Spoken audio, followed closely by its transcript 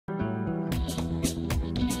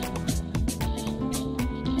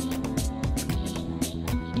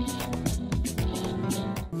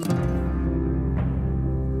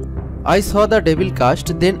I Saw the Devil cast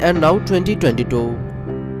then and now 2022.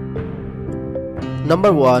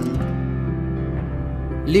 Number 1.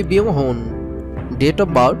 Byung-hun. Date of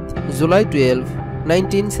birth July 12,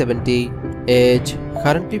 1970. Age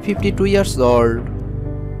currently 52 years old.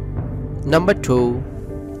 Number 2.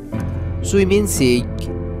 Choi Min-sik.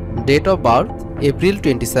 Date of birth April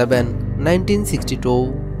 27, 1962.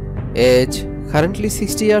 Age currently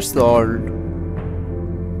 60 years old.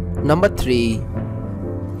 Number 3.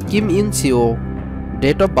 Kim Soo-hyun.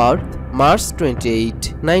 Date of birth March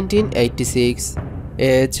 28, 1986.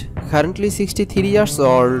 Age currently 63 years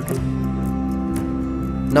old.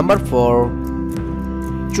 Number 4.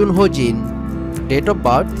 Chun Ho-jin. Date of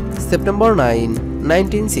birth September 9,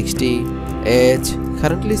 1960. Age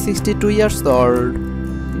currently 62 years old.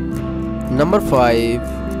 Number 5.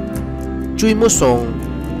 Choi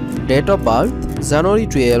Min-sik. Date of birth January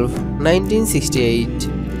 12, 1968.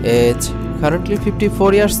 Age currently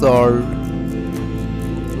 54 years old.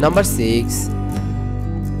 Number 6.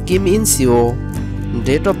 Kim Soo-hyun.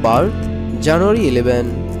 Date of birth January 11,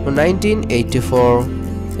 1984.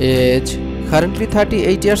 Age currently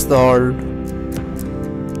 38 years old.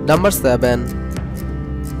 Number 7.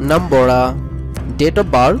 Nambora. Date of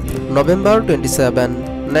birth November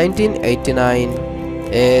 27, 1989.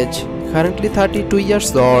 Age currently 32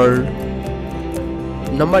 years old.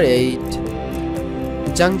 Number 8.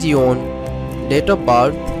 Jang Kyung-chul. Date of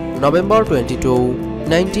birth November 22,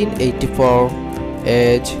 1984.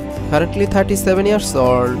 Age currently 37 years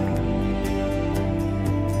old.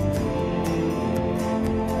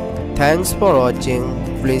 Thanks for watching.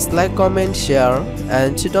 Please like, comment, share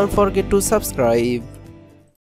and don't forget to subscribe.